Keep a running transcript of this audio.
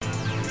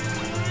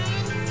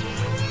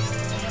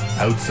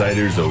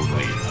Outsiders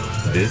only.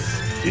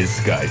 This is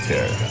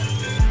Skytear.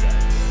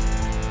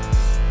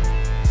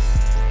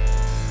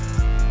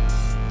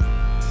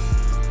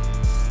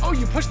 Oh,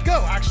 you pushed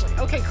go, actually.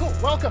 Okay, cool.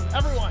 Welcome,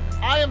 everyone.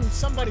 I am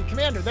somebody,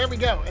 Commander. There we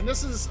go. And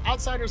this is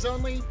Outsiders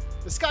Only,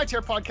 the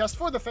Skytear podcast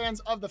for the fans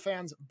of the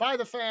fans by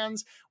the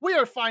fans. We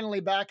are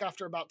finally back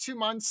after about 2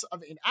 months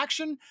of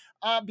inaction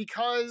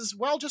because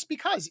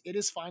it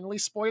is finally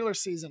spoiler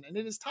season and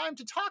it is time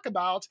to talk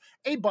about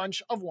a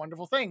bunch of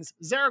wonderful things.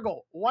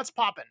 Zergel, what's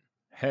poppin'?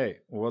 Hey,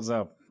 what's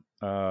up?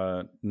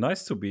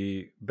 Nice to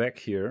be back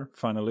here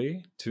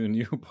finally to a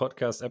new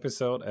podcast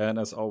episode. And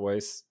as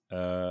always,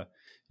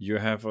 you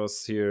have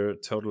us here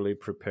totally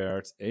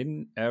prepared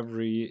in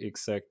every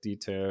exact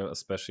detail,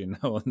 especially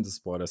now in the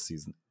spoiler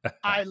season.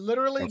 I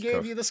literally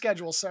gave you the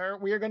schedule, sir.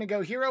 We are going to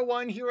go Hero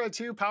 1, Hero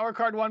 2, Power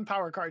Card 1,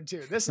 Power Card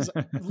 2. This is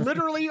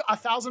literally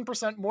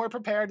 1,000% more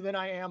prepared than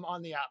I am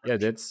on the average. Yeah,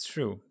 that's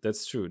true.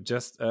 That's true.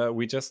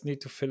 We just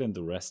need to fill in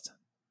the rest.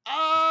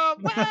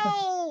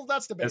 Well,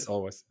 that's debatable. As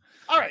always.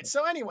 All right.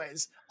 So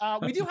anyways,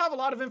 we do have a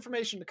lot of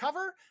information to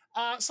cover.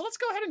 So let's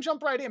go ahead and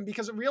jump right in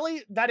because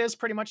really that is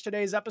pretty much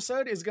today's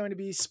episode is going to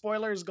be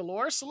spoilers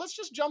galore. So let's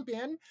just jump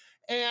in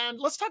and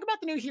let's talk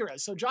about the new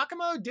heroes. So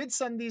Giacomo did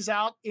send these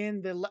out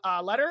in the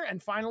letter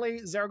and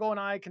finally Zergel and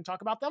I can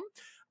talk about them.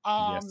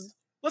 Yes.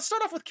 Let's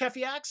start off with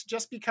Keffiax,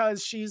 just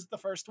because she's the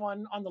first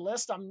one on the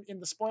list. I'm in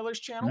the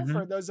spoilers channel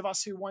for those of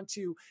us who want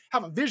to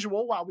have a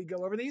visual while we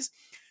go over these.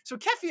 So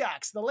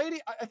Keffiax, the lady,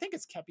 I think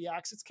it's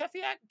Keffiax. It's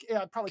Keffiax?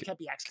 Yeah, probably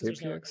Keffiax.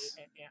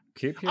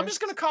 I'm just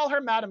going to call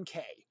her Madam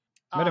K.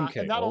 Madam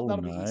K. That'll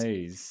nice. be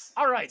easy.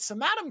 All right, so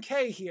Madam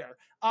K here.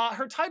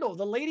 Her title,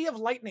 the Lady of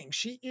Lightning.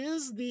 She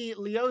is the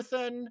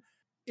Leothan...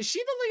 Is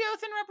she the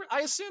Leothan I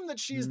assume that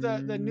she's the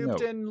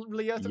Nupton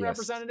Leothan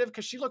representative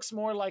because she looks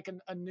more like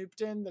a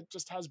Nupton that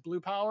just has blue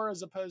power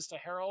as opposed to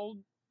Herald.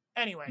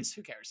 Anyways,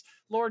 who cares?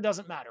 Lore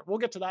doesn't matter. We'll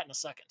get to that in a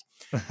second.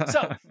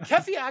 So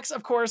Keffiax,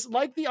 of course,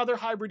 like the other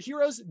hybrid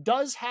heroes,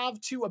 does have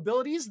two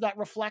abilities that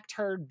reflect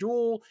her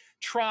dual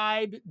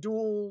tribe,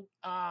 dual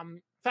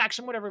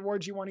faction, whatever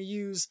words you want to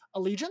use,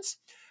 allegiance.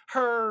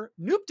 Her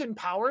Nupton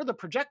power, the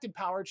projected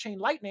power, Chain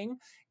Lightning,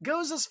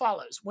 goes as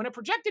follows. When a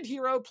projected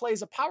hero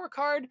plays a power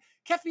card,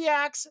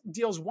 Keffiax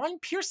deals 1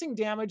 piercing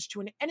damage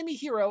to an enemy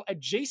hero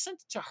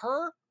adjacent to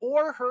her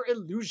or her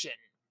illusion.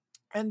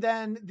 And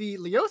then the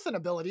Leothan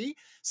ability,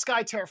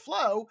 Skytear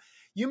Flow,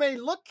 you may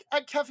look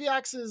at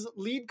Keffiax's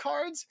lead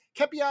cards.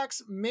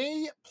 Keffiax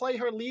may play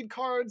her lead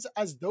cards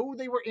as though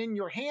they were in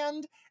your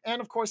hand. And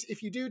of course,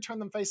 if you do, turn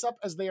them face up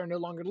as they are no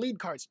longer lead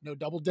cards. No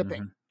double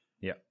dipping.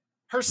 Yeah.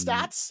 Her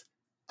stats,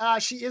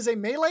 she is a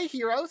melee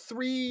hero,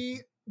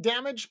 3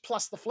 damage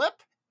plus the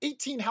flip,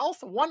 18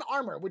 health, 1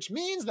 armor, which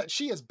means that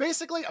she is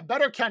basically a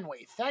better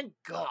Kenway. Thank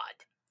God.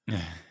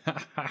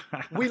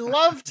 We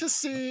love to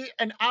see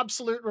an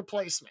absolute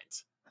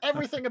replacement.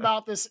 Everything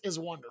about this is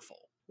wonderful.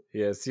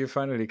 Yes, you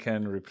finally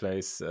can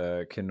replace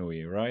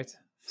Kenui, right?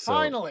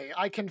 Finally,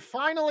 I can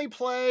finally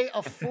play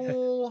a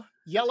full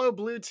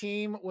yellow-blue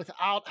team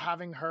without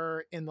having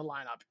her in the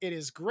lineup. It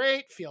is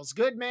great, feels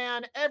good,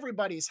 man.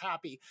 Everybody's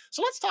happy.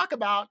 So let's talk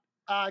about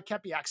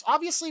Keffiax.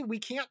 Obviously, we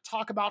can't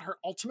talk about her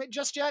ultimate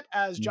just yet,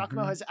 as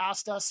Giacomo has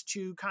asked us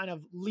to kind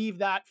of leave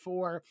that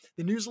for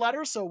the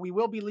newsletter. So we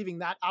will be leaving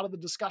that out of the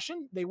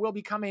discussion. They will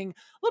be coming a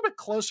little bit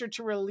closer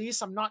to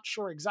release. I'm not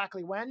sure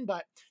exactly when,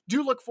 but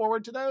do look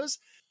forward to those.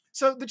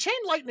 So the Chain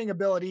Lightning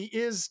ability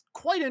is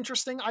quite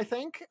interesting, I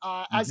think,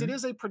 as it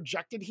is a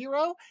projected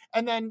hero,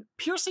 and then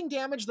piercing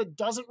damage that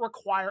doesn't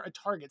require a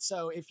target.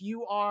 So if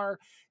you are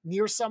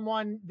near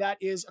someone that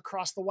is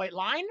across the white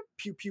line,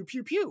 pew, pew,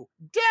 pew, pew,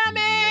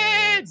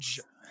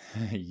 damage!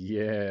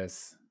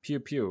 Yes.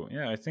 Pew, pew.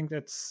 Yeah, I think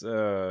that's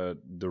the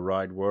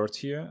right word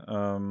here.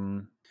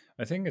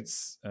 I think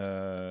it's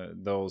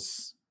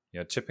those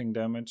chipping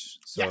damage.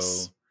 So,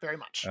 yes, very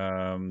much.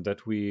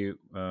 That we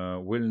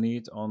will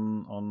need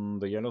on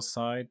the yellow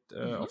side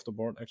of the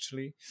board,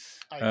 actually.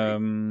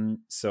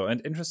 So,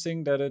 and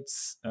interesting that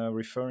it's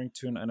referring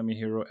to an enemy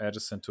hero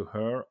adjacent to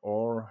her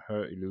or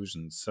her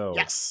illusion. So,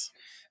 yes.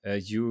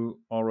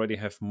 You already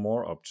have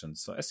more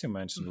options. So, as you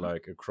mentioned,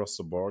 like across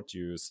the board,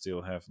 you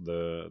still have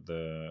the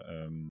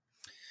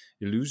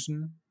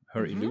illusion,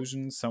 her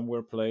illusion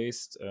somewhere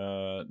placed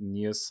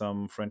near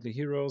some friendly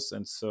heroes,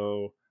 and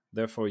so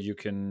therefore you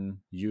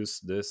can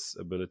use this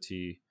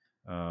ability,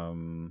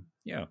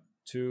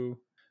 to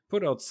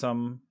put out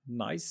some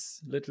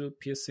nice little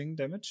piercing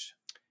damage.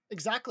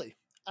 Exactly.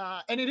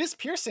 And it is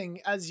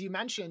piercing, as you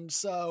mentioned.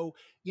 So,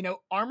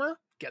 armor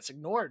gets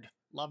ignored.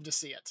 Love to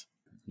see it.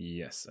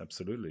 Yes,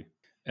 absolutely.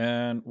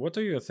 And what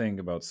do you think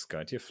about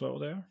Skytear Flow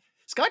there?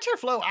 Skytear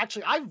Flow,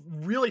 actually, I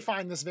really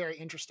find this very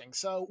interesting.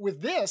 So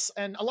with this,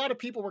 and a lot of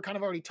people were kind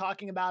of already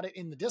talking about it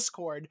in the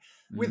Discord,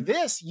 with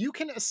this, you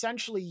can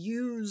essentially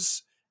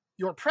use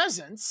your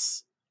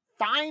presence,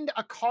 find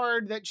a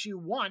card that you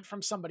want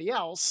from somebody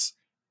else,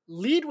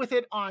 lead with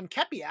it on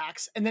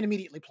Keffiax, and then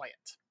immediately play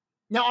it.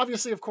 Now,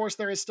 obviously, of course,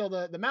 there is still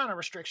the mana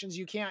restrictions.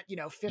 You can't,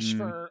 fish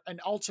for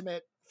an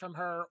ultimate from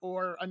her,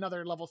 or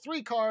another level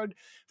 3 card,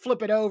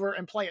 flip it over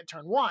and play it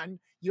turn 1.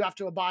 You have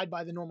to abide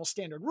by the normal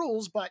standard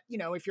rules. But,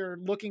 if you're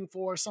looking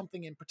for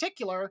something in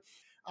particular,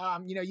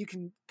 you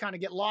can kind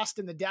of get lost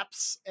in the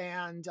depths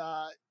and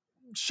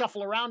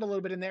shuffle around a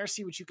little bit in there,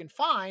 see what you can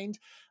find.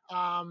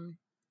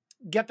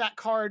 Get that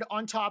card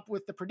on top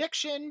with the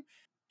prediction,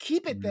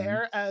 keep it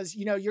there, as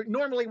you're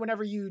normally,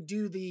 whenever you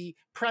do the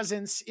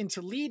presence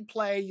into lead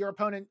play, your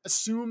opponent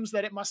assumes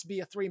that it must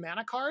be a 3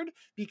 mana card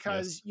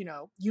because you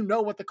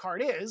know what the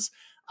card is.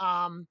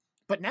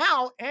 But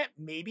now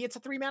maybe it's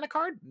a 3 mana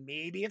card,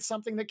 maybe it's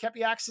something that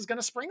Kepiax is going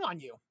to spring on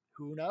you.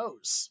 Who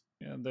knows?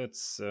 Yeah,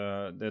 that's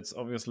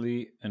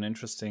obviously an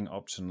interesting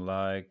option.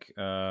 Like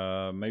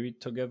maybe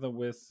together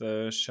with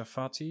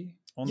Shafati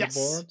on the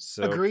board.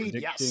 So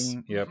agreed.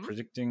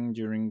 Predicting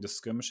during the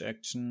skirmish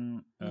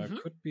action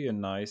could be a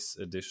nice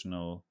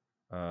additional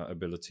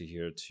ability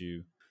here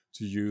to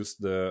use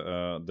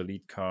the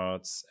lead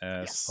cards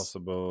as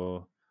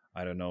possible.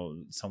 I don't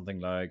know,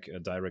 something like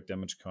direct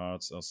damage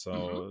cards or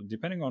so,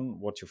 depending on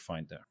what you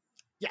find there.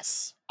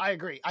 Yes, I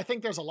agree. I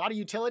think there's a lot of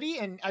utility.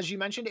 And as you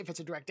mentioned, if it's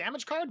a direct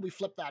damage card, we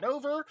flip that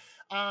over.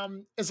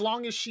 As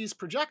long as she's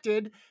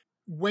projected,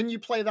 when you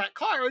play that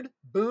card,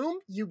 boom,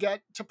 you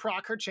get to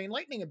proc her Chain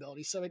Lightning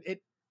ability. So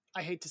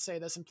I hate to say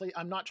this, and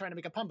I'm not trying to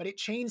make a pun, but it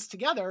chains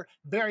together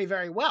very,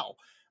 very well.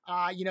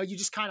 You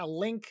just kind of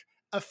link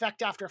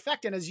effect after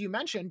effect. And as you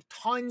mentioned,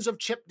 tons of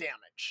chip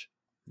damage.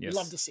 Yes.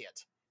 Love to see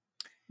it.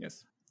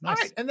 Yes. Nice.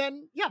 All right. And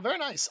then, very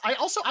nice. I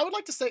would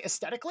like to say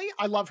aesthetically,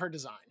 I love her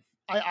design.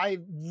 I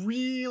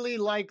really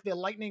like the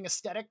lightning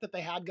aesthetic that they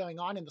had going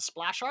on in the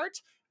splash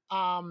art.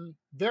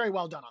 Very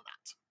well done on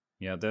that.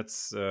 Yeah,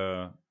 that's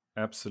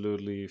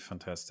absolutely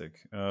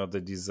fantastic.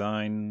 The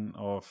design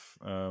of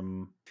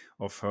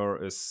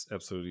her is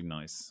absolutely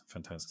nice.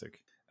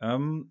 Fantastic.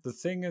 The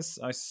thing is,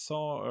 I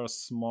saw a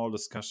small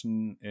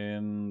discussion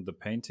in the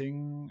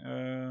painting,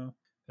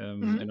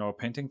 in our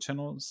painting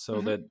channel,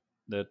 so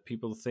that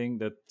people think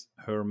that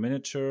her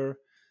miniature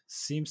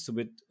seems to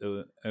be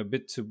a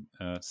bit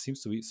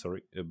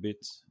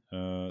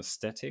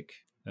static.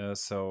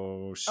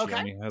 So she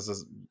only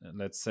has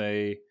let's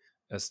say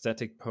a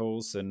static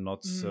pose and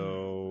not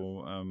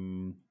so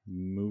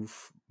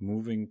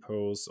moving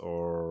pose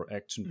or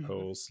action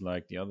pose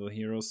like the other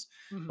heroes.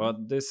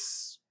 But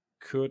this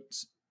could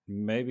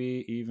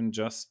maybe even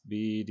just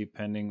be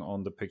depending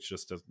on the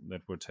pictures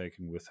that we're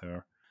taking with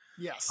her.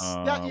 Yes.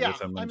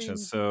 With her miniature.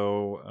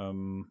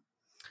 So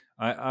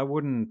I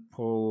wouldn't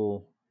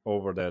pull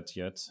over that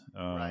yet.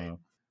 Right.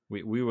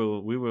 We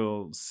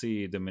will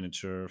see the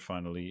miniature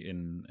finally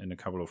in a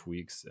couple of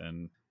weeks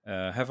and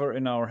have her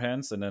in our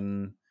hands, and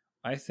then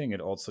I think it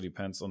also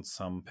depends on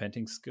some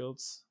painting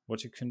skills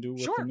what you can do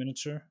with the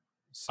miniature.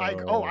 So,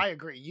 I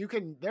agree.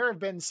 There have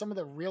been some of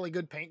the really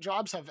good paint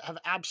jobs have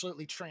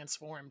absolutely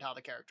transformed how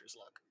the characters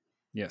look.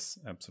 Yes,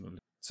 absolutely.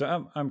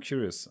 So I'm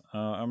curious.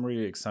 I'm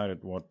really excited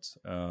what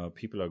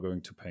people are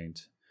going to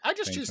paint. I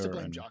just choose to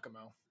blame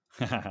Giacomo.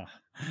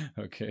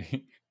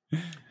 Okay.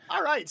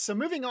 All right, so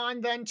moving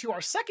on then to our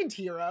second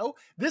hero.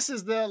 This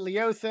is the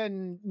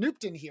Leothan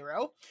Nupten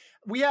hero.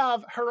 We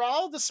have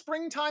Haral, the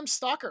Springtime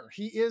Stalker.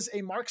 He is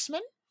a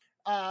marksman,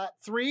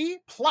 3+.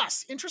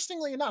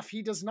 Interestingly enough,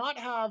 he does not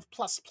have ++,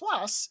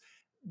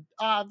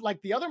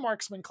 like the other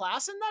marksman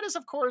class, and that is,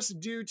 of course,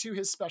 due to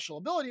his special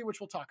ability, which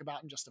we'll talk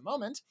about in just a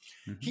moment.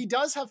 He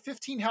does have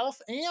 15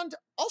 health, and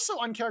also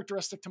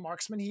uncharacteristic to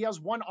marksman, he has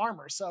 1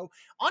 armor. So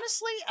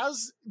honestly,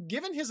 as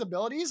given his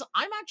abilities,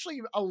 I'm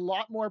actually a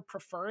lot more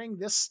preferring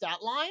this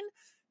stat line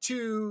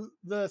to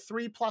the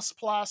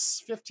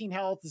 3++, 15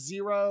 health,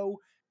 0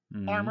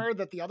 armor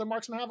that the other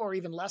marksmen have, or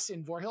even less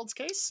in Vorhild's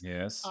case.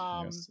 Yes,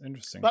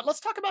 interesting. But let's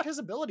talk about his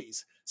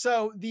abilities.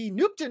 So the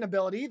Nupten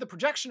ability, the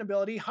projection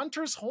ability,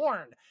 Hunter's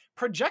Horn.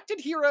 Projected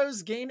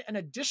heroes gain an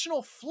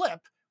additional flip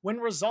when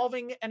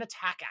resolving an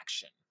attack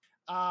action.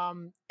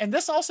 And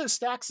this also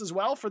stacks as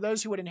well for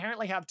those who would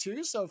inherently have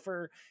 2. So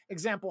for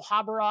example,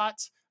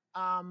 Habarat,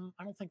 I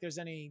don't think there's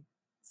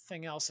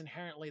anything else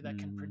inherently that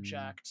can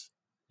project.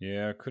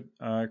 Yeah,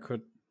 I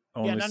could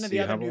only none of the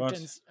other Habarat.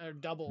 Nuptens are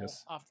double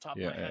off the top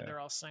of my head.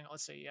 They're all single.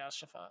 Let's see.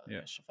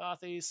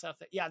 Shafathi,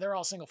 Seth. Yeah, they're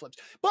all single flips.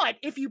 But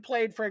if you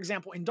played, for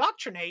example,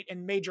 Indoctrinate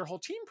and made your whole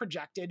team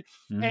projected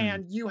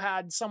and you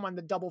had someone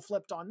that double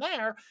flipped on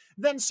there,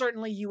 then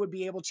certainly you would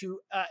be able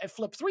to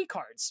flip 3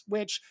 cards,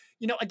 which,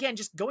 again,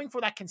 just going for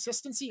that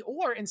consistency,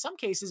 or in some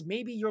cases,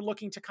 maybe you're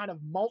looking to kind of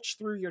mulch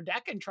through your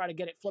deck and try to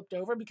get it flipped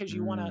over because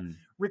you want to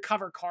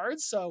recover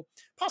cards. So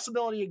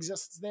possibility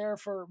exists there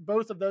for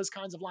both of those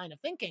kinds of line of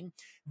thinking.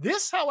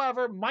 This,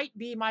 however, might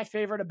be my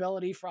favorite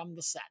ability from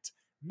the set.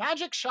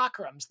 Magic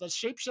Chakrams, the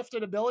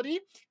shapeshifted ability,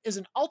 is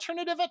an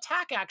alternative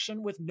attack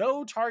action with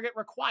no target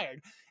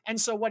required.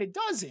 And so what it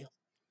does is,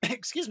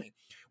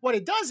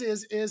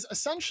 is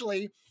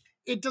essentially,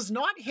 it does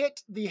not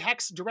hit the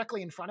hex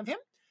directly in front of him,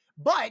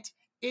 but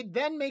it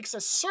then makes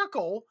a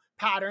circle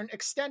pattern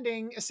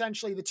extending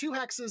essentially the 2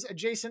 hexes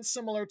adjacent,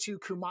 similar to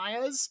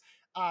Kumaya's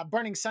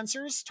Burning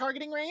Sensors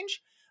targeting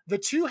range, the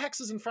 2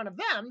 hexes in front of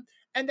them,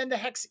 and then the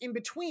hex in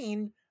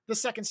between the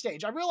second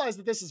stage. I realize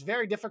that this is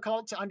very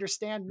difficult to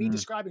understand me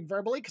describing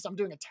verbally because I'm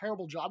doing a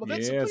terrible job of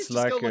it. So please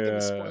just go look at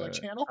the spoiler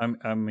channel.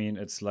 I mean,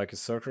 it's like a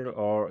circle,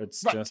 or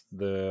it's just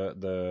the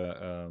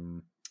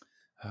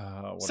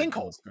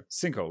sinkhole.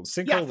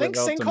 Sinkhole. Yeah, think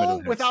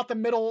sinkhole without the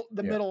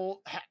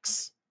middle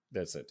hex.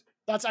 That's it.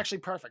 That's actually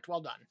perfect.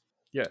 Well done.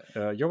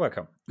 Yeah, you're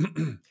welcome.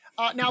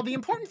 Now, the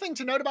important thing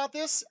to note about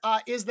this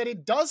is that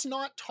it does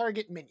not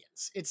target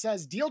minions. It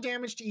says deal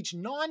damage to each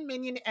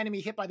non-minion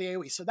enemy hit by the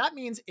AoE. So that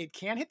means it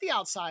can hit the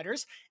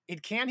outsiders,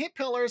 it can hit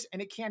pillars,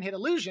 and it can hit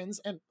illusions,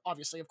 and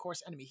obviously, of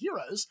course, enemy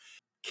heroes.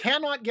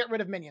 Cannot get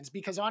rid of minions,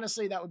 because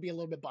honestly, that would be a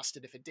little bit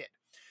busted if it did.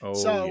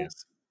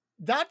 Yes.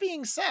 That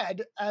being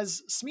said,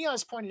 as Smia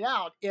has pointed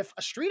out, if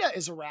Astrida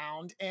is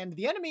around and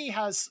the enemy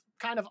has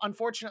kind of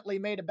unfortunately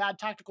made a bad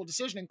tactical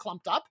decision and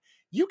clumped up,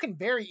 you can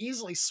very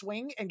easily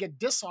swing and get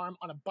disarm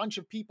on a bunch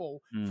of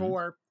people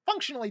for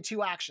functionally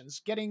 2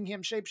 actions, getting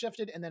him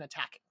shapeshifted and then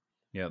attacking.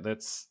 Yeah,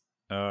 that's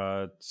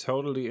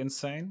totally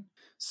insane.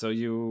 So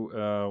you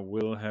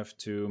will have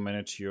to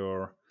manage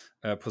your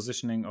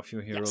positioning of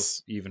your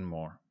heroes even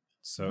more.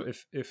 So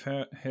if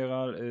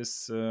Heral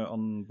is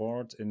on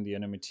board in the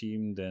enemy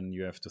team, then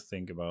you have to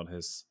think about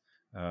his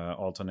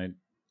alternative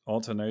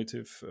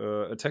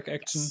attack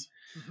action.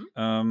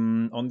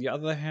 On the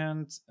other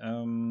hand,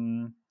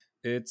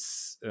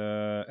 it's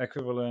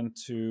equivalent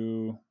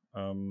to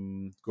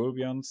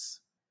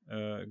Gul'Bjorn's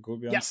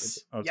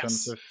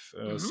alternative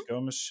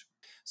skirmish.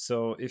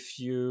 So if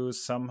you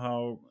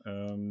somehow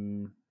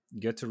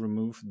get to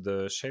remove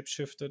the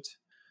shapeshift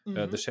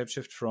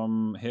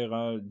from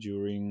Heral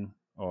during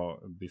or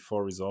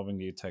before resolving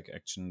the attack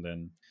action,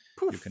 then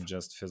you can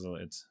just fizzle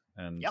it,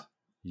 and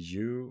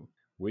you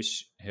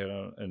wish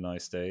Heral a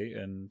nice day,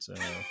 and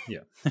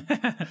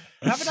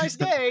have a nice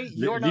day.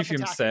 You're not leave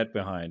him sad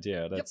behind.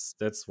 Yeah,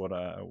 that's what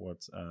I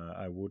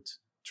would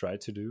try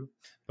to do.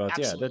 But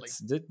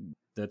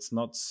that's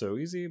not so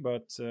easy,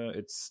 but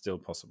it's still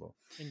possible.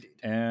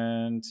 Indeed.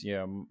 And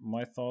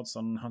my thoughts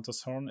on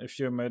Hunter's Horn. If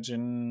you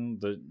imagine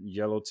the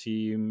yellow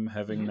team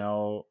having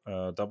now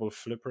double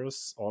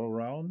flippers all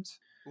around.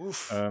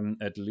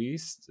 At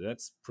least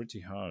that's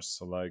pretty harsh.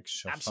 So like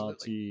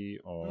Shafati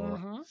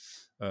or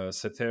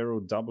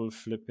Setero double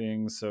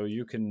flipping, so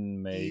you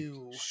can make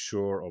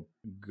sure or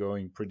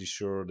going pretty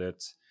sure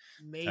that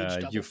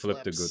you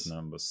flip the good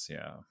numbers.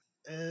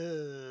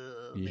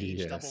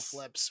 Mage double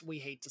flips. We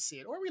hate to see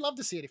it, or we love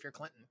to see it if you're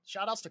Clinton.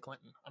 Shout outs to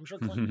Clinton. I'm sure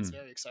Clinton is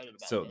very excited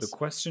about so this. The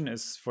question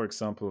is, for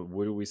example,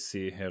 will we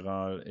see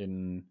Heral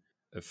in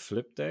a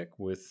flip deck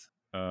with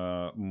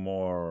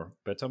more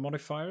beta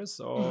modifiers,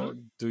 or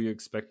do you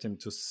expect him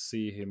to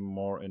see him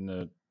more in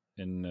a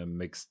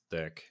mixed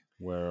deck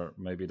where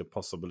maybe the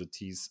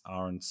possibilities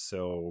aren't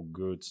so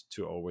good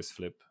to always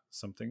flip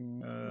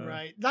something?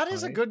 Right. That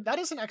is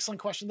an excellent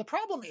question. The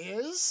problem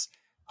is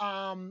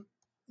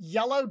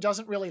yellow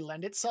doesn't really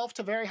lend itself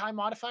to very high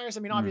modifiers.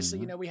 I mean, obviously,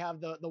 we have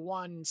the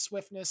one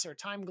swiftness or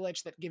time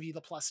glitch that give you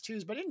the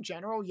 +2s, but in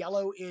general,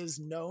 yellow is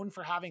known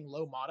for having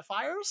low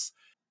modifiers.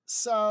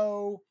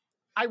 So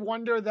I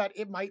wonder that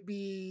it might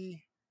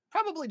be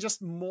probably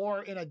just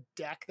more in a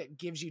deck that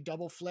gives you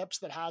double flips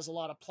that has a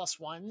lot of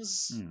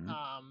 +1s,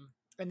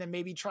 and then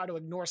maybe try to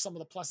ignore some of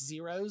the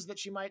 +0s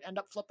that you might end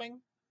up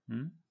flipping.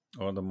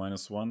 Or the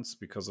 -1s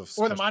because of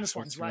the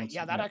 -1s, right?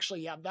 Yeah, that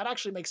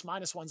actually makes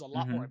 -1s a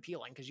lot more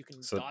appealing because you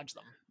can dodge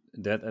them.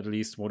 That at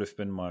least would have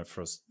been my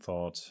first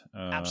thought.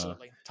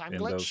 Absolutely, time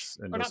glitch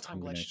or not time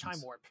glitch,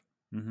 time warp.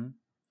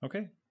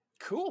 Okay.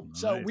 Cool. Nice.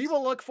 So we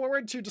will look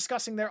forward to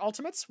discussing their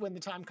ultimates when the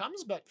time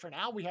comes, but for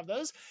now we have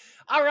those.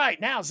 All right,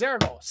 now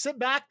Zergal, sit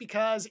back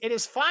because it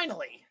is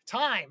finally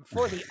time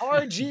for the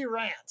RG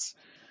rant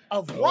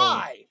of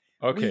why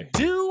we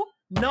do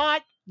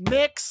not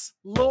mix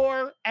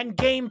lore and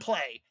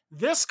gameplay.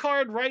 This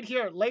card right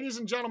here, ladies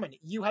and gentlemen,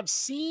 you have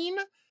seen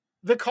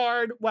the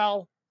card.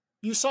 Well,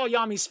 you saw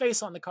Yami's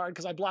face on the card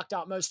because I blocked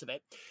out most of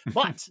it.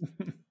 But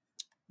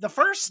the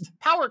first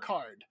power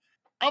card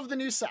of the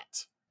new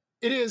set.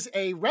 It is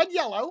a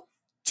red-yellow,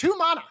 2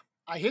 mana.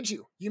 I hid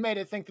you. You made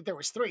it think that there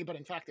was 3, but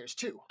in fact there's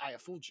 2. I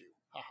have fooled you.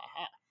 Ha ha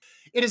ha.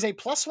 It is a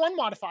 +1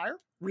 modifier,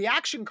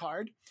 reaction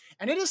card,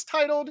 and it is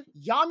titled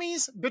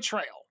Yami's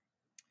Betrayal.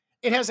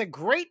 It has a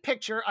great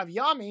picture of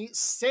Yami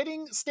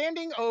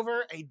standing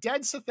over a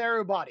dead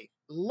Setero body.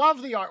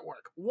 Love the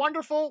artwork.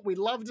 Wonderful. We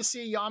love to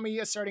see Yami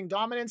asserting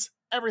dominance.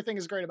 Everything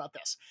is great about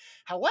this.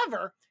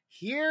 However,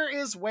 here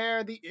is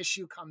where the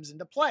issue comes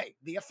into play.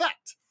 The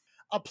effect.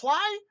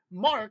 Apply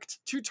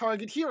marked to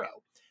target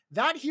hero.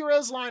 That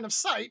hero's line of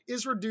sight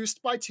is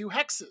reduced by 2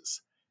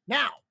 hexes.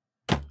 Now,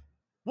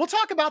 we'll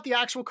talk about the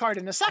actual card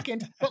in a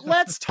second, but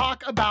let's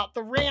talk about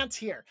the rant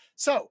here.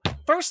 So,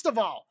 first of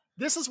all,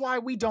 this is why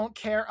we don't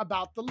care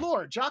about the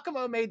lore.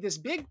 Giacomo made this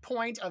big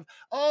point of,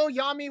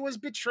 Yami was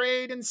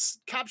betrayed and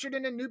captured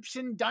in a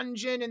Nuptian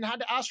dungeon and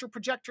had to astral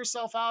project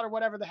herself out or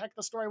whatever the heck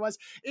the story was.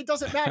 It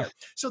doesn't matter.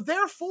 So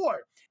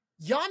therefore,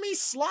 Yami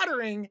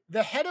slaughtering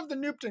the head of the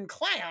Nuptian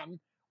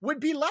clan would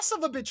be less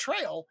of a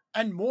betrayal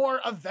and more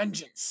a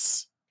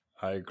vengeance.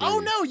 I agree. Oh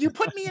no, you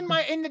put me in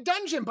the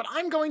dungeon, but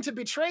I'm going to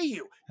betray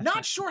you.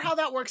 Not sure how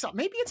that works out.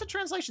 Maybe it's a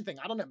translation thing.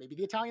 I don't know. Maybe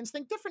the Italians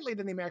think differently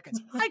than the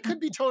Americans. I could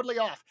be totally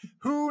off.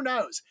 Who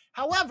knows?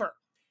 However,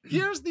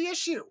 here's the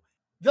issue.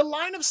 The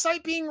line of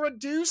sight being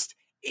reduced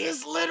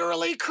is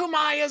literally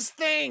Kumaya's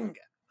thing.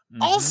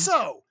 Mm-hmm.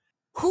 Also,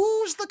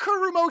 who's the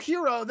Kurumo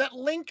hero that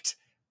linked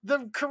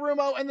the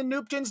Kurumo and the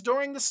Nuptons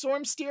during the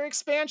Stormsteer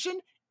expansion?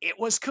 It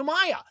was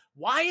Kumaya.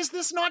 Why is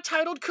this not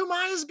titled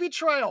Kumaya's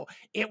Betrayal?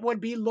 It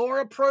would be lore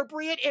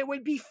appropriate. It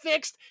would be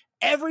fixed.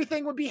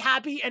 Everything would be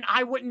happy, and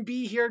I wouldn't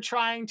be here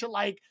trying to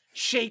like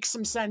shake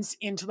some sense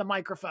into the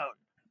microphone.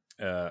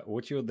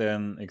 Would you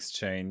then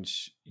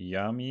exchange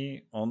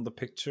Yami on the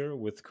picture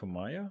with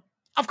Kumaya?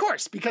 Of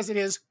course, because it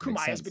is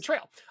Kumaya's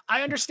Betrayal.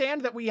 I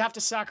understand that we have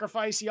to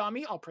sacrifice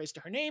Yami, all praise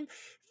to her name,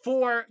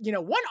 for,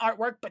 one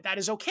artwork, but that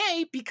is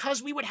okay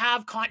because we would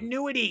have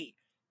continuity.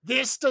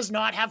 This does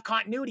not have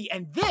continuity,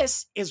 and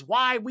this is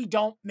why we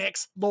don't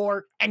mix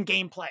lore and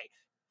gameplay.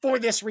 For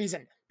this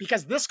reason,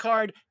 because this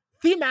card,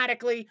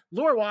 thematically,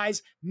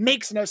 lore-wise,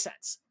 makes no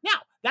sense. Now,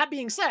 that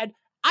being said,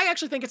 I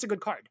actually think it's a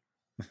good card.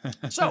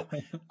 So,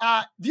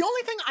 the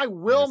only thing I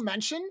will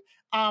mention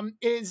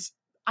is,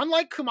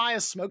 unlike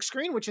Kumaya's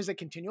Smokescreen, which is a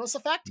continuous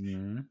effect,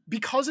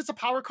 because it's a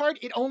power card,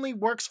 it only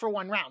works for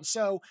one round.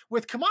 So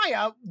with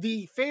Kumaya,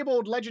 the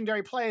fabled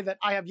legendary play that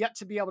I have yet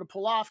to be able to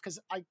pull off because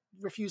I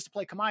refuse to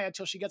play Kumaya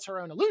until she gets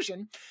her own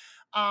illusion,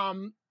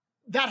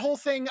 that whole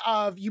thing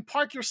of you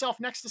park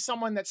yourself next to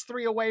someone that's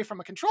 3 away from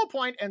a control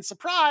point and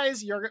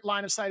surprise, your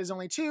line of sight is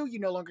only 2, you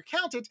no longer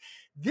count it.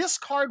 This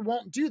card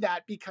won't do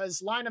that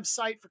because line of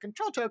sight for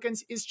control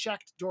tokens is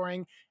checked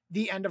during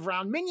the end of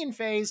round minion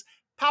phase.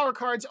 Power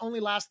cards only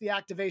last the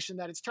activation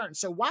that it's turn.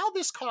 So while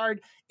this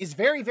card is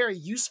very, very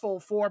useful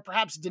for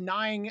perhaps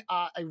denying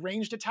a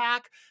ranged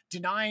attack,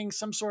 denying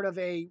some sort of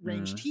a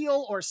ranged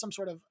heal or some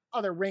sort of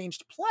other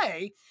ranged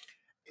play,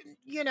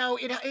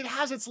 it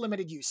has its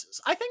limited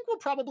uses. I think we'll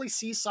probably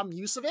see some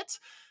use of it.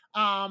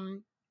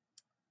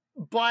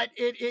 But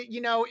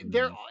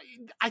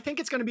I think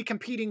it's going to be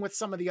competing with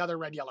some of the other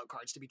red-yellow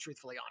cards, to be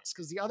truthfully honest,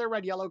 because the other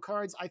red-yellow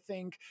cards, I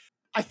think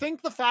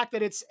the fact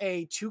that it's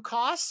a 2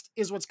 cost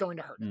is what's going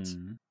to hurt it.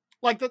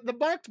 Like the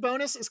marked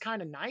bonus is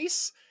kind of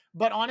nice,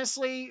 but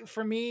honestly,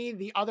 for me,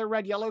 the other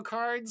red-yellow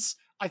cards,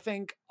 I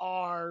think,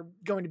 are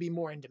going to be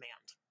more in demand.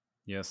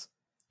 Yes,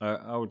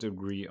 I would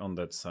agree on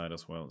that side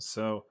as well.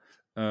 So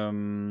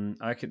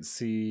I could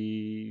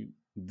see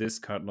this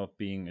card not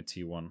being a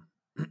T1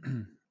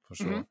 for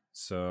sure.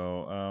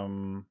 So,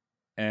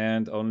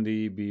 and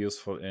only be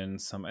useful in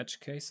some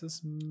edge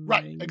cases. Maybe?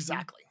 Right,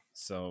 exactly.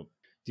 So,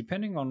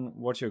 depending on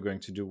what you're going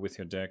to do with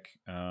your deck,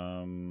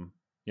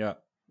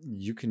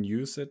 you can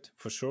use it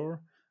for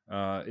sure.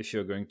 If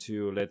you're going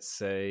to, let's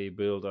say,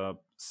 build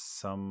up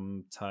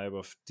some type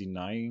of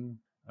denying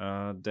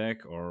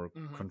deck or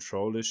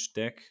control-ish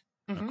deck,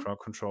 a crowd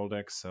control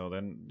deck, so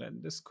then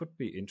this could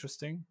be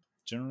interesting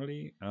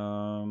generally.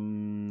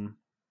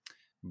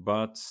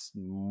 But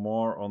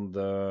more on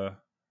the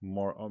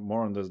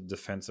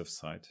defensive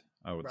side,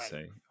 I would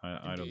say.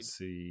 I don't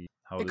see.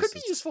 It could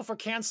be useful for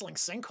canceling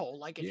Sinkhole.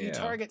 Like if you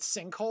target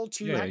Sinkhole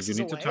 2 hexes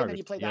away, and then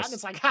you play that, and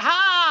it's like,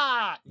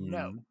 haha!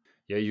 No.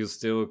 Yeah, you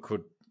still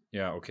could.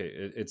 Yeah, okay.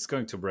 It's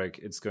going to break.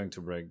 It's going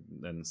to break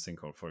then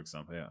Sinkhole, for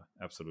example. Yeah,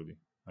 absolutely.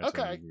 I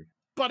totally agree.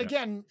 But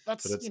again,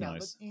 that's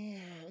nice.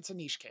 It's a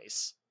niche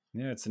case.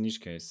 Yeah, it's a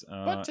niche case.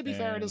 But to be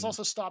fair, it is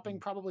also stopping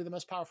probably the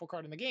most powerful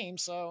card in the game.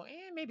 So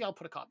maybe I'll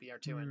put a copy or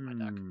 2 in my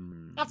deck.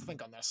 I have to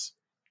think on this.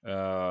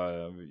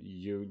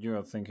 You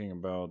are thinking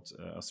about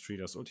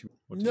Astrida's Ultimate?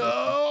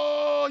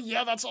 No,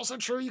 yeah, that's also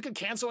true. You could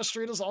cancel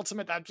Astrida's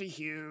Ultimate. That'd be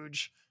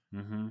huge.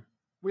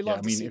 We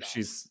love to see that.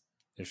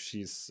 If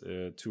she's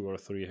 2 or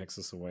 3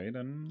 hexes away,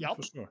 then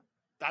for sure.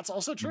 That's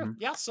also true.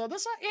 Yeah. So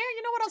this,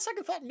 you know what? On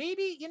second thought,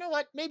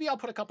 maybe I'll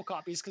put a couple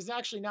copies because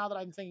actually, now that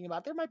I'm thinking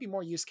about it, there might be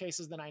more use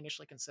cases than I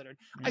initially considered.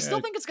 Yeah. I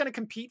still think it's going to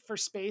compete for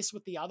space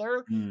with the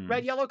other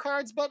red-yellow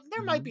cards, but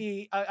there might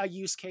be a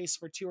use case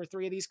for 2 or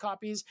 3 of these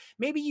copies.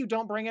 Maybe you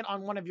don't bring it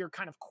on one of your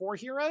kind of core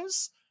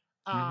heroes.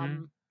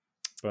 But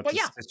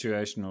the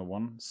situational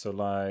one. So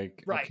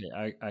like,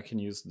 okay, I can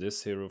use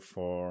this hero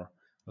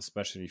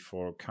especially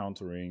for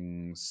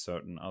countering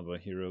certain other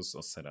heroes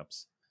or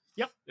setups.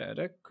 Yep. Yeah,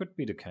 that could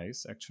be the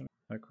case, actually.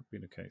 That could be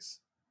the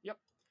case. Yep.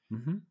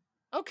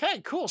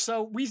 Okay, cool.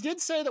 So we did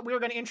say that we were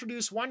going to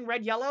introduce 1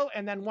 red-yellow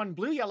and then 1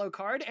 blue-yellow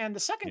card. And the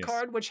second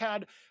card, which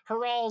had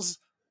Haral's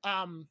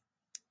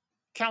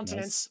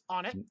countenance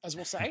on it, as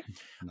we'll say.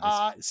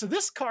 So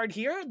this card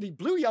here, the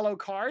blue-yellow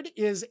card,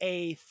 is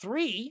a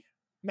 3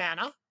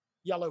 mana,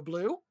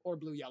 yellow-blue, or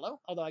blue-yellow.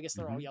 Although I guess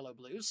they're all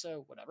yellow-blue,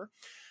 so whatever.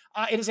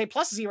 It is a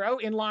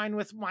 +0 in line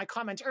with my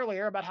comment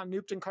earlier about how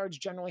Nupton cards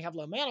generally have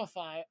low mana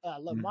modifiers.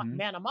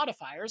 Mana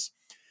modifiers?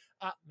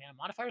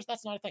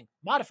 That's not a thing.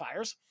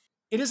 Modifiers.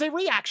 It is a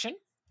reaction,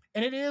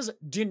 and it is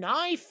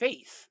Deny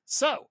Faith.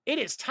 So it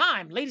is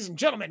time, ladies and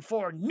gentlemen,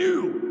 for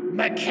new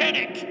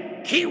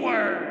mechanic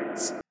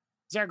keywords.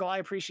 Zergal, I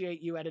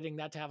appreciate you editing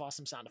that to have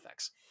awesome sound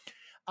effects.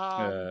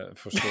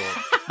 For sure.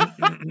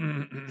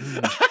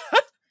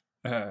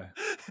 Uh,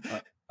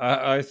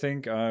 I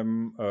think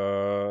I'm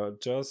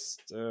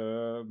just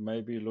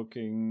maybe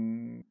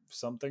looking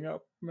something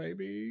up.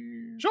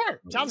 Maybe. Sure,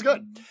 sounds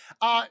good.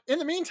 In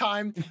the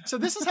meantime, so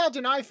this is how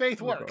Deny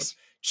Faith Oh, works. God.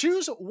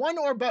 Choose one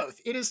or both.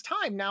 It is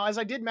time now, as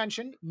I did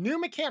mention, new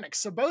mechanics.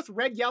 So both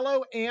red,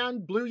 yellow,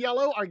 and blue,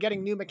 yellow are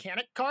getting new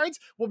mechanic cards.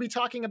 We'll be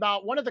talking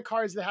about one of the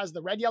cards that has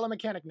the red, yellow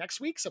mechanic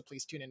next week, so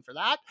please tune in for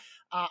that.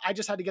 I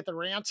just had to get the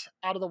rant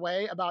out of the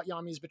way about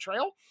Yami's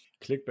betrayal.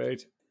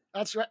 Clickbait.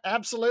 That's right.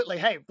 Absolutely.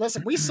 Hey,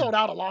 listen, we sold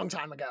out a long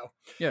time ago.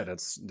 Yeah,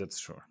 that's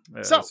sure.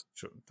 So, that's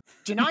true.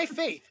 Deny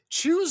Faith.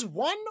 Choose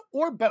one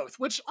or both,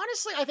 which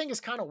honestly I think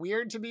is kind of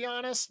weird, to be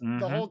honest.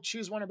 The whole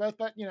choose one or both,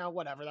 but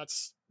whatever.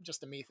 That's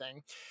just a me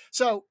thing.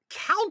 So,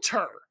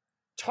 counter.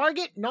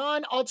 Target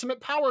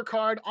non-ultimate power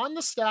card on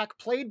the stack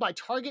played by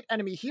target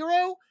enemy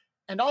hero,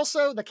 and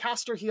also the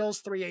caster heals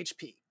 3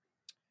 HP.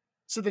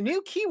 So the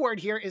new keyword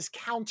here is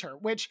counter,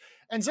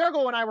 and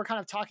Zergel and I were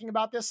kind of talking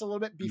about this a little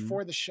bit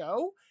before the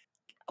show.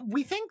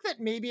 We think that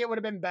maybe it would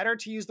have been better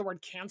to use the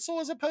word cancel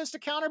as opposed to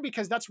counter,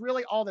 because that's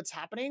really all that's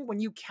happening. When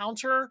you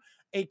counter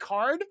a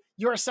card,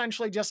 you're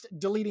essentially just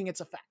deleting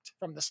its effect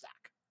from the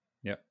stack.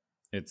 Yeah,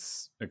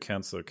 it's a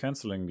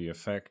canceling the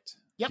effect,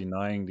 Yep.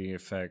 denying the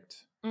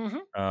effect,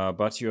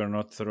 but you are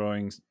not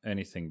throwing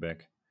anything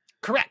back.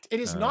 Correct. It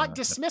is not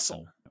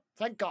dismissal.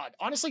 Thank God.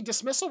 Honestly,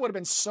 dismissal would have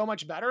been so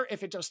much better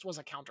if it just was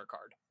a counter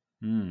card.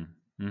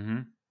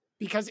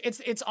 Because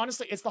it's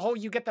honestly, it's the whole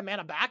you get the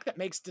mana back that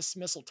makes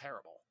dismissal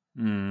terrible.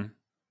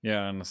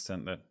 Yeah, I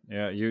understand that.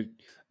 Yeah, you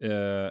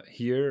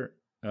here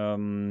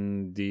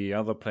the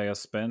other player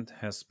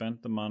has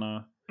spent the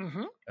mana,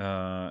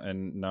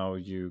 and now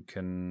you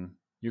can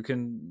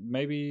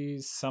maybe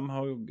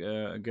somehow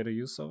get a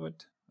use of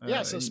it.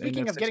 Yeah. So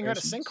speaking of getting rid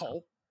of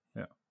Sinkhole,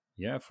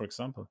 yeah, for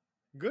example.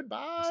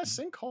 Goodbye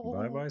Sinkhole.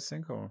 Bye bye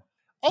Sinkhole.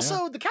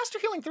 Also, the caster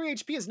healing 3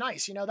 HP is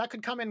nice. That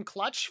could come in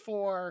clutch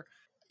for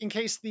in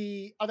case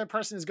the other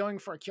person is going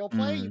for a kill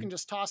play. You can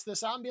just toss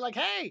this out and be like,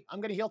 "Hey, I'm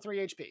going to heal 3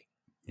 HP."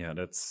 Yeah,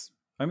 that's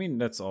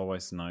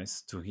always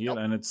nice to heal,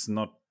 and it's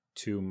not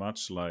too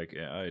much. Like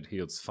it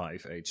heals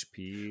 5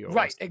 HP.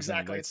 Right,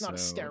 exactly. It's not a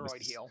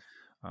steroid heal.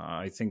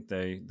 I think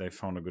they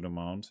found a good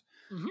amount.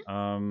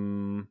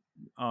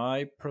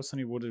 I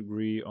personally would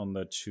agree on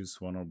that. Choose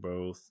one or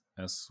both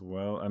as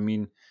well. I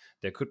mean,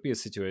 there could be a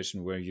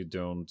situation where you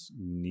don't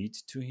need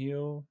to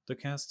heal the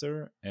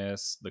caster,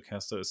 as the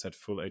caster is at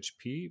full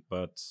HP,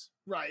 but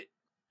right.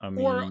 I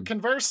mean, or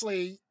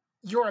conversely,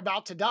 you're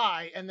about to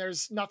die and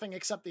there's nothing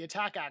except the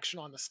attack action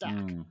on the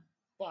stack.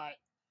 But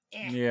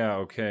yeah,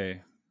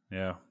 okay.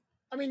 Yeah.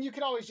 I mean, you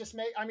could always just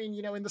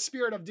in the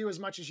spirit of do as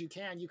much as you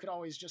can, you could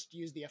always just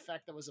use the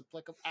effect that was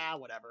applicable.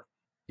 Whatever.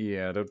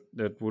 Yeah,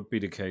 that would be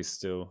the case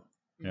still.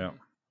 Yeah.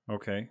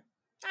 Okay.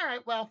 All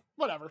right, well,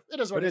 whatever. It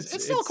is what it is.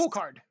 It's still a cool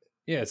card.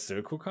 Yeah, it's still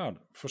a cool card,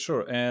 for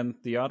sure. And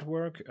the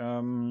artwork,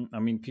 I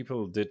mean,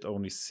 people did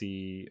only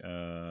see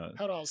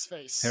Herald's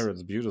face.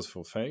 Herald's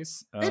beautiful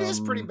face. It is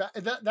pretty bad.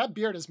 That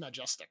beard is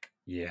majestic.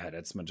 Yeah,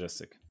 that's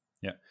majestic.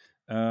 Yeah.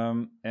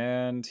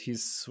 And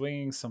he's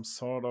swinging some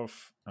sort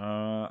of,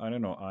 I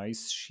don't know,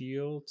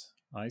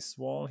 ice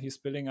wall he's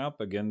building up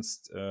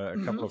against a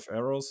couple of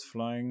arrows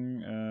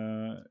flying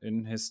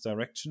in his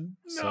direction.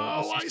 No,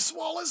 ice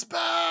wall is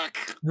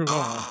back!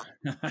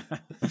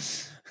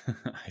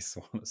 Ice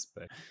wall is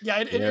back. Yeah,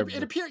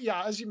 it appears,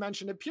 as you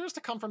mentioned, it appears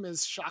to come from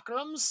his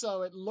chakrams,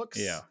 so it looks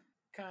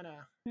kind of...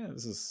 Yeah,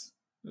 this is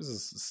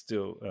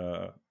still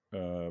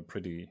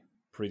pretty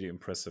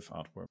impressive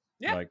artwork.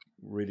 Yeah. Like,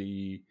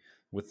 really,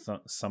 with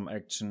some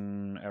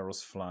action,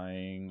 arrows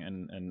flying,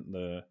 and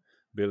the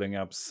building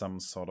up some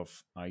sort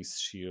of ice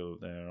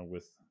shield there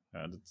with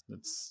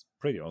that's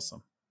pretty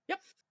awesome. Yep.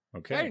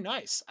 Okay. Very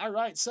nice. All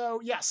right. So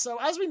so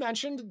as we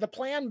mentioned, the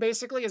plan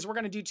basically is we're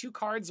going to do 2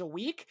 cards a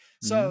week.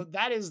 So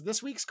that is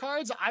this week's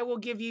cards. I will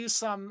give you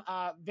some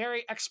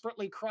very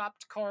expertly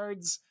cropped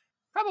cards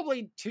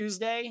probably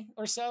Tuesday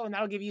or so, and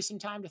that'll give you some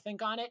time to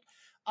think on it.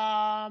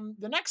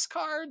 The next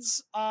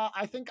cards,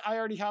 I think I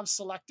already have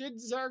selected,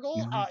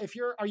 Zergel.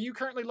 Are you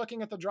currently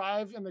looking at the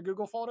drive in the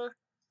Google folder?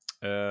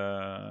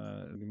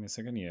 Give me a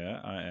second.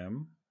 Yeah, I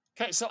am.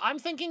 Okay, so I'm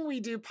thinking we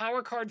do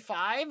Power Card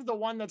 5, the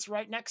one that's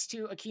right next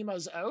to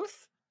Akimo's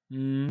Oath.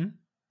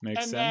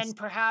 Makes sense.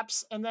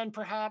 And then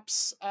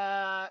perhaps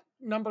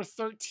number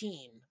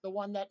 13, the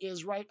one that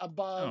is right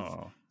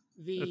above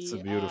the that's a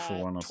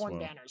beautiful one as Torn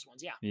well. Banners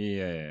ones. Yeah.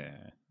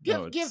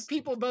 Yeah. Give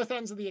people both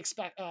ends of the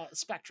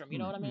spectrum. You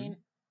know what I mean?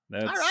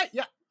 That's all right.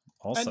 Yeah.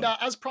 Awesome. And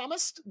as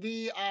promised,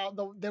 the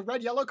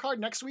red yellow card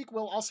next week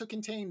will also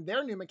contain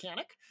their new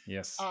mechanic.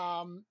 Yes.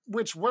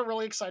 Which we're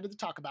really excited to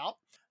talk about.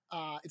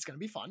 It's going to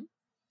be fun.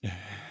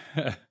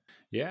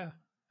 Yeah,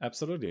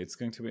 absolutely. It's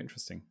going to be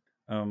interesting.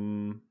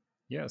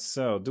 Yeah.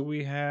 So, do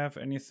we have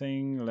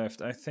anything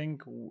left? I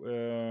think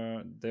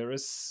there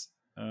was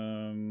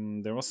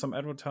some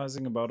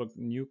advertising about a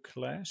new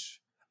Clash.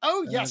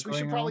 Oh yes, we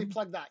should probably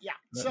plug that. Yeah.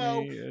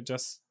 Let me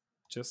just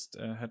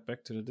head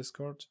back to the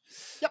Discord.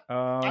 Yep.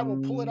 I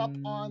will pull it up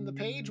on the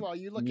page while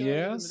you look at it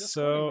in the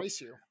Discord and race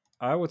you.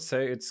 I would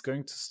say it's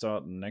going to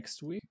start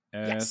next week,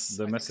 as Yes,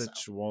 the I think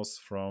message so. was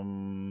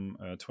from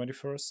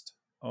 21st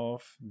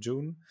of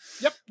June.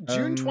 Yep,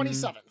 June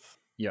 27th.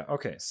 Yeah,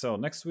 okay. So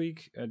next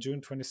week,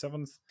 June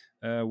 27th,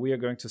 we are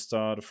going to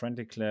start a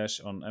friendly clash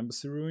on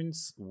Embassy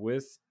Ruins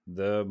with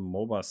the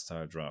MOBA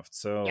style draft.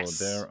 So Yes.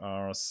 there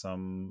are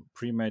some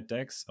pre-made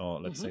decks, or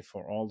let's say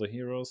for all the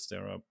heroes,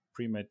 there are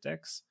pre-made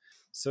decks.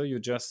 So you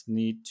just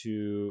need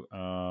to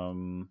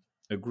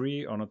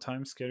agree on a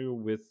time schedule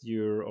with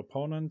your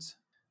opponent,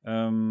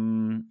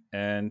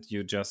 and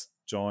you just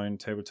join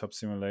Tabletop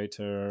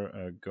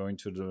Simulator, going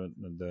to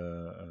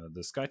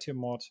the Skytier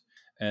mod,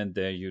 and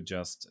there you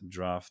just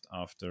draft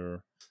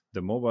after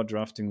the MOBA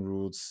drafting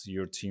rules,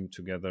 your team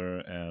together,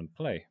 and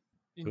play.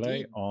 Indeed.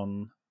 Play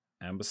on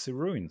Embassy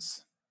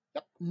Ruins.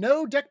 Yep.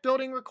 No deck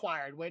building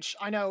required, which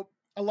I know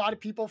a lot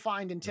of people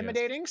find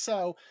intimidating. Yes.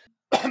 So,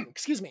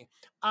 excuse me.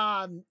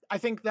 I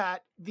think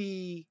that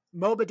the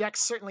MOBA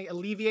decks certainly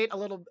alleviate a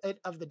little bit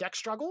of the deck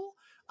struggle,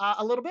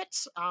 a little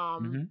bit.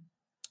 And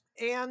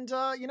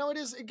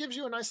it gives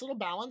you a nice little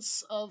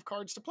balance of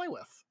cards to play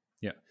with.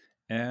 Yeah.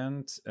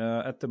 And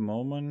at the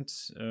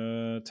moment,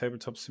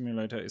 Tabletop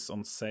Simulator is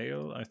on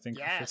sale, I think,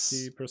 yes.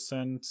 for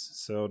 50%.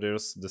 So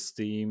there's the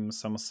Steam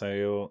summer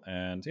sale.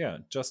 And yeah,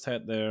 just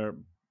head there,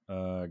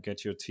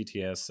 get your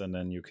TTS, and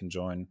then you can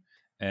join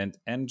and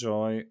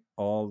enjoy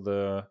all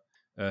the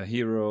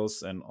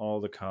heroes and all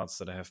the cards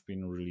that have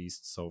been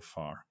released so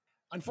far.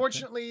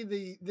 Unfortunately,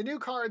 the new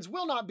cards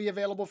will not be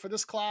available for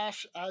this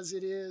clash, as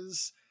it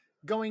is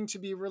going to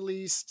be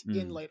released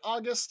in late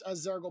August,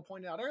 as Zergel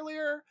pointed out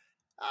earlier.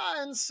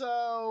 And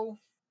so,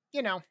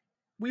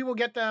 we will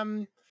get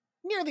them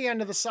near the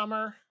end of the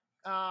summer.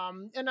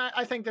 And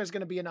I think there's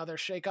going to be another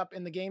shakeup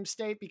in the game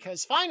state,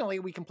 because finally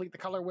we complete the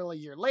color wheel a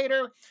year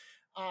later.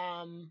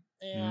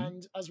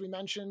 And as we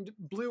mentioned,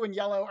 blue and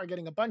yellow are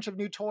getting a bunch of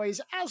new toys,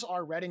 as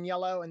are red and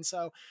yellow. And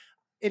so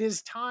it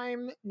is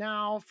time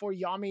now for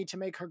Yami to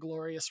make her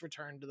glorious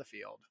return to the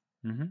field,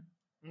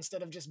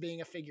 instead of just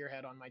being a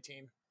figurehead on my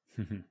team.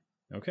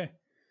 Okay.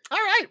 All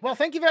right. Well,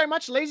 thank you very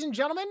much, ladies and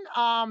gentlemen.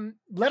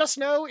 Let us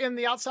know in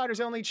the Outsiders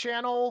Only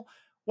channel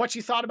what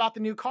you thought about the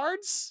new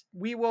cards.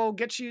 We will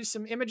get you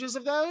some images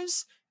of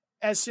those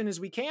as soon as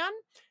we can.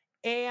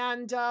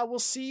 And we'll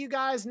see you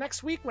guys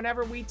next week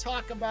whenever we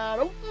talk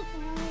about...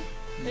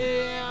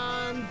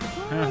 And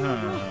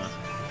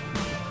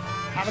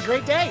have a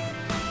great day.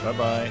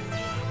 Bye-bye.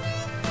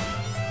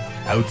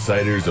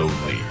 Outsiders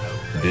Only.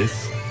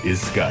 This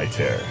is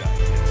Skytear.